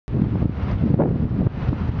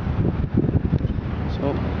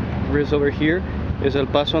This over here is El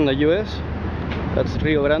Paso in the US. That's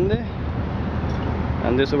Rio Grande.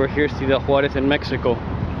 And this over here is Ciudad Juarez in Mexico.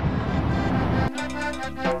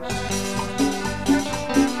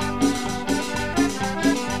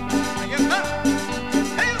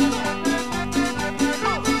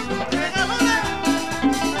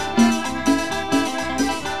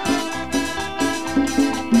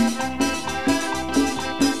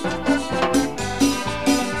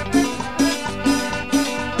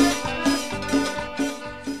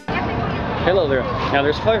 Hello there. Now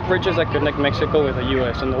there's 5 bridges that connect Mexico with the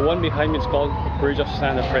US, and the one behind me is called Bridge of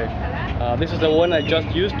Santa Fe. This is the one I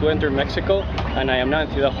just used to enter Mexico, and I am now in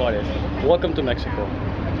Ciudad Juarez. Welcome to Mexico.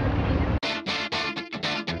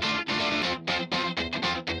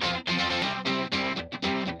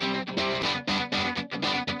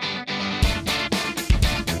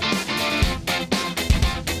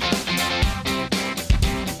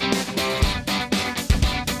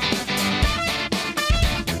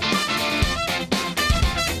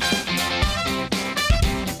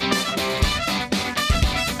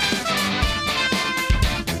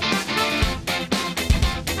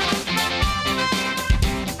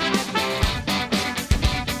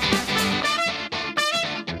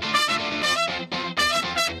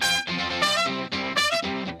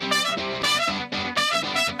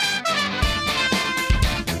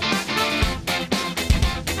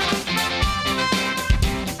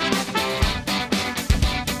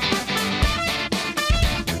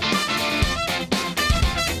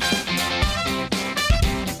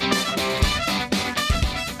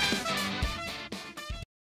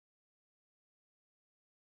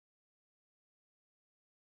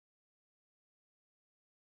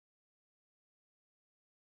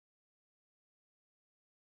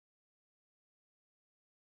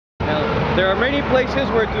 There are many places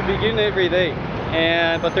where to begin every day,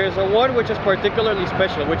 but there's one which is particularly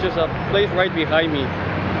special, which is a place right behind me,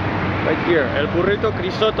 right here, El Burrito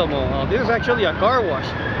Crisotomo. This is actually a car wash,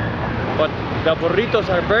 but the burritos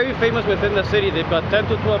are very famous within the city. They've got 10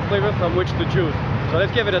 to 12 flavors from which to choose. So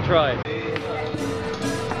let's give it a try.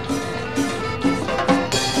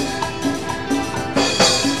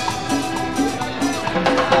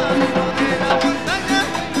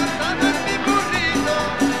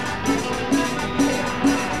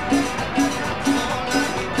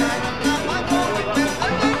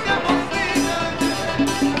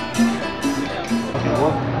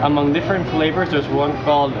 Among different flavors, there's one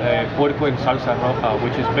called puerco en salsa roja,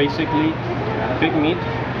 which is basically pig meat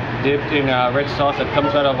dipped in a red sauce that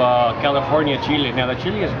comes out of California chili. Now the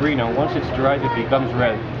chili is green, and once it's dried it becomes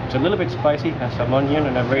red. It's a little bit spicy, has some onion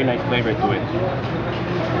and a very nice flavor to it.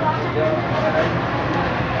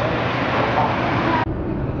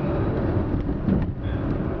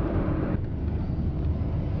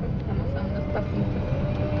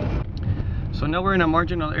 So now we're in a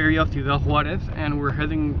marginal area of Ciudad Juarez, and we're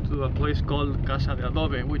heading to a place called Casa de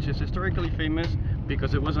Adobe, which is historically famous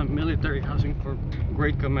because it was a military housing for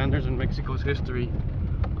great commanders in Mexico's history.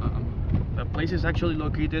 The place is actually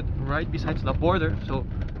located right beside the border, so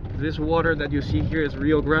this water that you see here is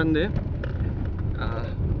Rio Grande.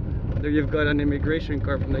 There you've got an immigration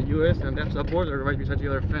car from the US, and that's the border right beside the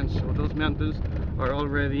other fence. So those mountains are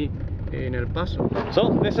already in El Paso.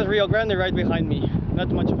 So this is Rio Grande right behind me. Not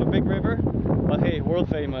much of a big river, but hey, world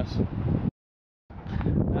famous.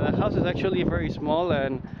 Now the house is actually very small,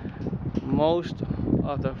 and most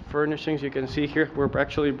of the furnishings you can see here were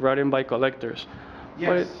actually brought in by collectors.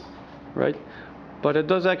 Yes. But it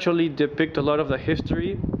does actually depict a lot of the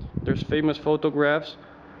history. There's famous photographs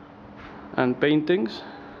and paintings.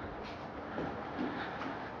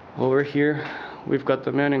 Over here we've got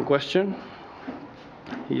the man in question.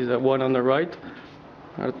 He's the one on the right,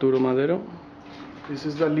 Arturo Madero. This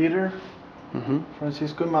is the leader,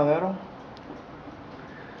 Francisco Madero.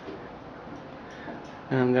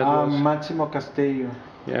 And that was Máximo Castillo.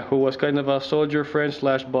 Yeah, who was kind of a soldier friend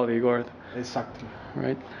slash bodyguard. Exactly.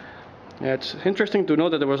 Right. Yeah, it's interesting to know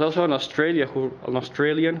that there was also an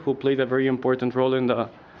Australian who played a very important role in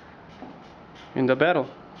the battle.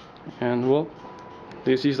 And well,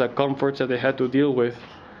 this is the comforts that they had to deal with.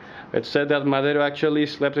 It's said that Madero actually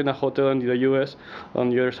slept in a hotel in the US on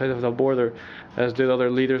the other side of the border, as did other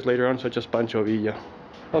leaders later on, such as Pancho Villa.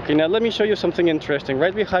 Okay, now let me show you something interesting.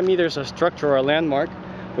 Right behind me there's a structure or a landmark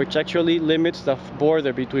which actually limits the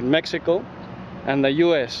border between Mexico and the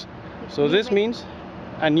US. So this means,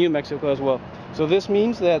 and New Mexico as well. So this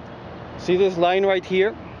means that, see this line right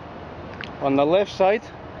here? On the left side,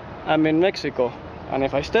 I'm in Mexico. And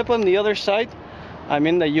if I step on the other side, I'm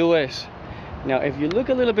in the US. Now, if you look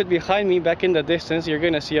a little bit behind me, back in the distance, you're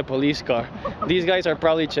gonna see a police car. These guys are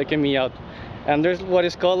probably checking me out. And there's what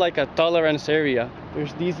is called like a tolerance area.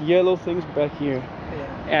 There's these yellow things back here.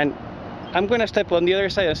 And I'm gonna step on the other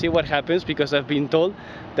side and see what happens, because I've been told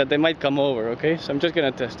that they might come over, okay? So I'm just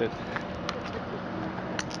gonna test it.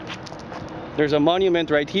 There's a monument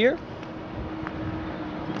right here.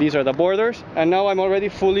 These are the borders, and now I'm already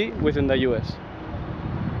fully within the US.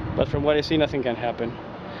 But from what I see, nothing can happen.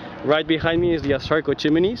 Right behind me is the Asarco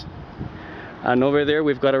chimneys, and over there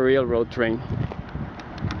we've got a railroad train.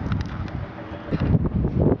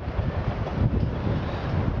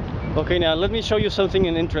 Okay, now let me show you something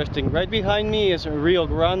interesting. Right behind me is Rio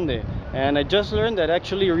Grande, and I just learned that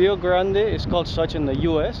actually Rio Grande is called such in the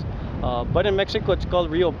US, but in Mexico it's called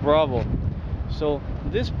Rio Bravo. So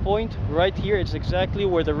this point right here is exactly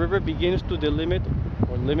where the river begins to delimit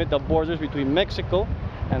or limit the borders between Mexico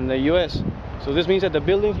and the US. So this means that the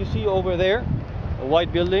buildings you see over there, a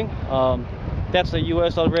white building, that's the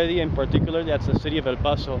US already. In particular, that's the city of El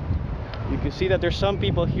Paso. You can see that there's some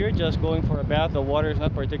people here just going for a bath. The water is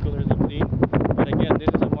not particularly clean, but again, this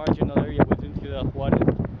is a marginal area within Ciudad Juarez,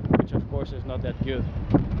 which of course is not that good.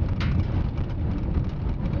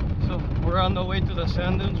 So we're on the way to the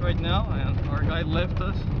sand dunes right now, and our guide left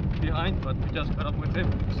us behind, but we just caught up with him.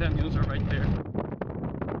 The sand dunes are right there.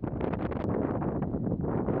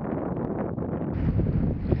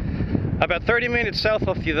 About 30 minutes south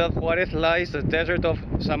of Ciudad Juarez lies the desert of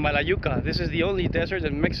Samalayuca. This is the only desert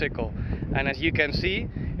in Mexico, and as you can see,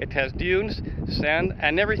 it has dunes, sand,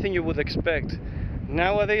 and everything you would expect.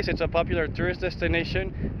 Nowadays it's a popular tourist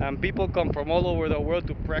destination, and people come from all over the world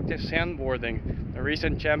to practice sandboarding, the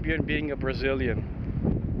recent champion being a Brazilian.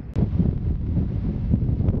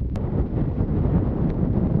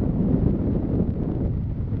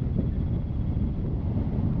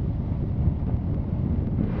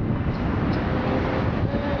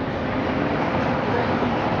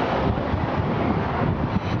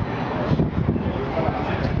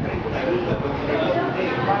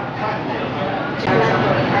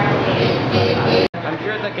 I'm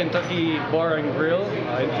here at the Kentucky Bar and Grill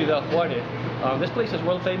in Ciudad Juarez. This place is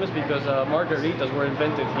world famous because margaritas were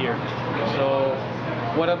invented here. So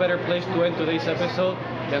what a better place to end today's episode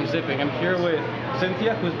than zipping. I'm here with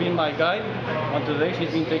Cynthia, who's been my guide on today.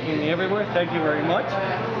 She's been taking me everywhere. Thank you very much.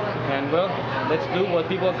 And well, let's do what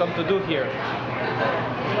people come to do here.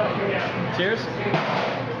 Cheers.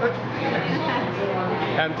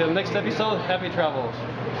 Until next episode, happy travels.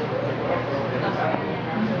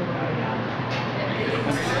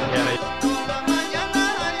 Yeah,